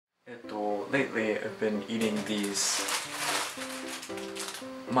lately I've been eating these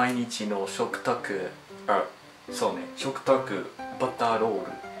毎日の食卓そうね食卓バターロー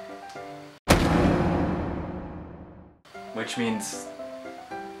ル which means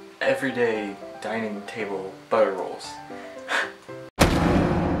everyday dining table butter rolls.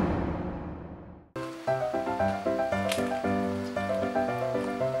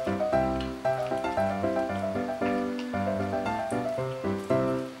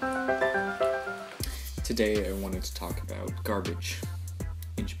 Today I wanted to talk about garbage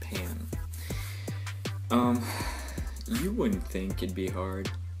in Japan. You wouldn't think it'd be hard.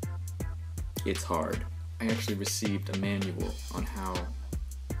 It's hard. I actually received a manual on how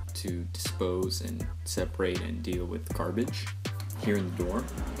to dispose and separate and deal with garbage here in the dorm.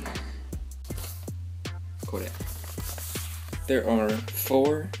 There are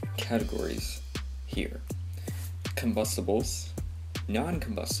 4 categories here: combustibles,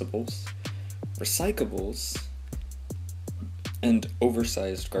 non-combustibles, recyclables, and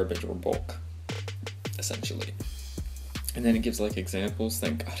oversized garbage or bulk, essentially. And then it gives like examples.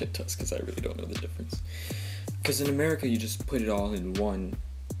 Thank God it does, because I really don't know the difference. Because in America you just put it all in one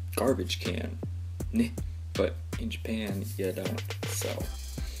garbage can, but in Japan you don't. So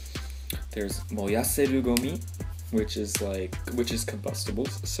there's moyaseru gomi, which is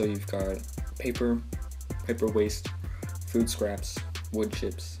combustibles. So you've got paper waste, food scraps, wood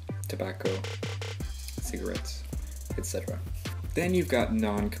chips, tobacco, cigarettes, etc. Then you've got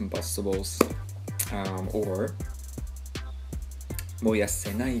non-combustibles, or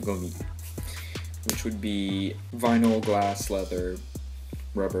moyasenai gomi, which would be vinyl, glass, leather,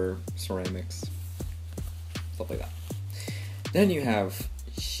 rubber, ceramics, stuff like that. Then you have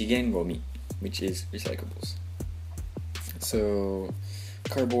shigen gomi, which is recyclables. So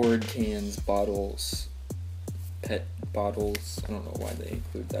cardboard, cans, bottles, PET bottles, I don't know why they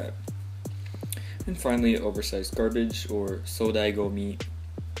include that. And finally, oversized garbage, or sodai gomi,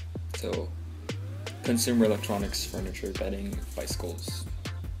 so consumer electronics, furniture, bedding, bicycles,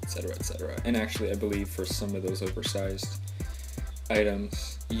 etc., etc. And actually, I believe for some of those oversized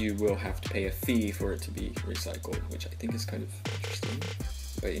items, you will have to pay a fee for it to be recycled, which I think is kind of interesting.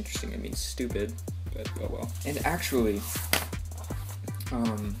 By interesting, I mean stupid, but oh well. And actually,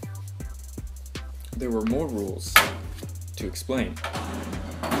 there were more rules to explain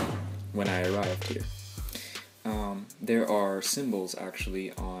when I arrived here. There are symbols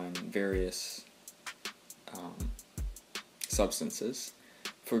actually on various substances.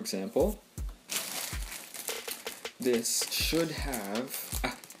 For example, this should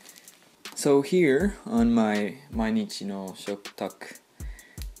have... So here on my Mainichi no Shokutaku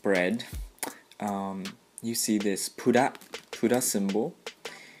bread, you see this pura symbol.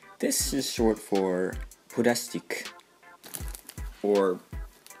 This is short for plastic, or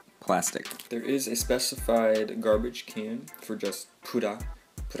plastic. There is a specified garbage can for just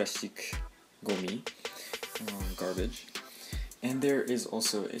plastic gomi, garbage. And there is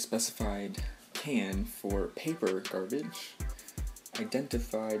also a specified can for paper garbage,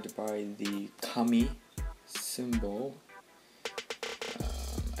 identified by the kami symbol.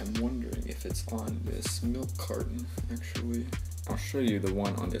 I'm wondering if it's on this milk carton, actually. I'll show you the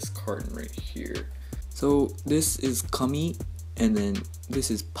one on this carton right here. So this is kami, and then this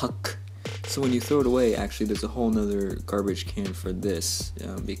is pak. So when you throw it away, actually there's a whole nother garbage can for this,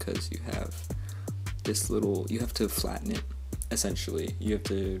 because you have this little, you have to flatten it, essentially. You have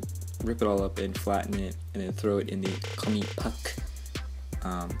to rip it all up and flatten it, and then throw it in the kami pak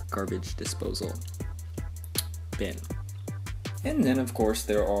garbage disposal bin. And then of course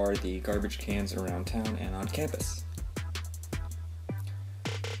there are the garbage cans around town and on campus.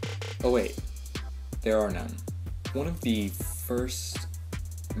 Oh wait, there are none. One of the first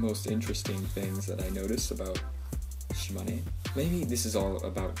most interesting things that I noticed about Shimane, maybe this is all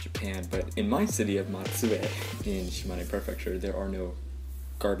about Japan, but in my city of Matsue in Shimane Prefecture, there are no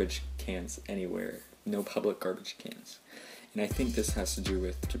garbage cans anywhere, no public garbage cans. And I think this has to do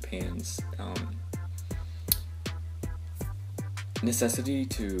with Japan's necessity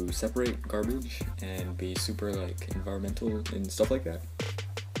to separate garbage and be super like environmental and stuff like that.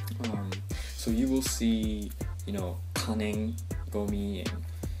 So you will see, kanen gomi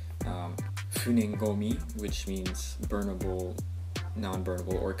and funen gomi, which means burnable,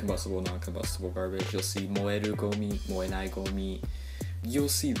 non-burnable, or combustible, non-combustible garbage. You'll see moeru gomi, moenai gomi. You'll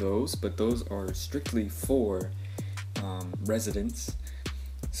see those, but those are strictly for residents.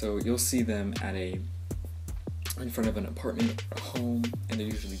 So you'll see them in front of an apartment or a home, and they're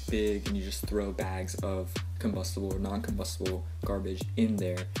usually big, and you just throw bags of combustible or non-combustible garbage in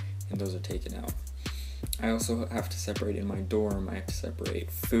there, and those are taken out. I also have to separate in my dorm. I have to separate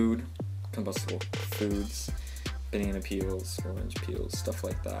food, combustible foods, banana peels, orange peels, stuff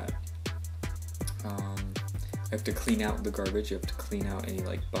like that. I have to clean out the garbage. You have to clean out any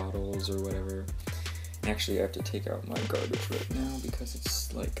like bottles or whatever. Actually, I have to take out my garbage right now because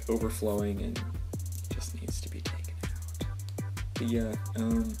it's like overflowing and it just needs to be taken out. But yeah,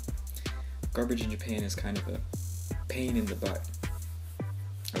 garbage in Japan is kind of a pain in the butt.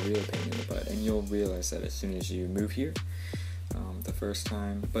 A real pain in the butt. And you'll realize that as soon as you move here the first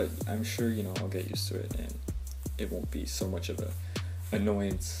time. But I'm sure, you know, I'll get used to it and it won't be so much of a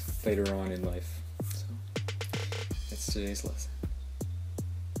annoyance later on in life. So that's today's lesson.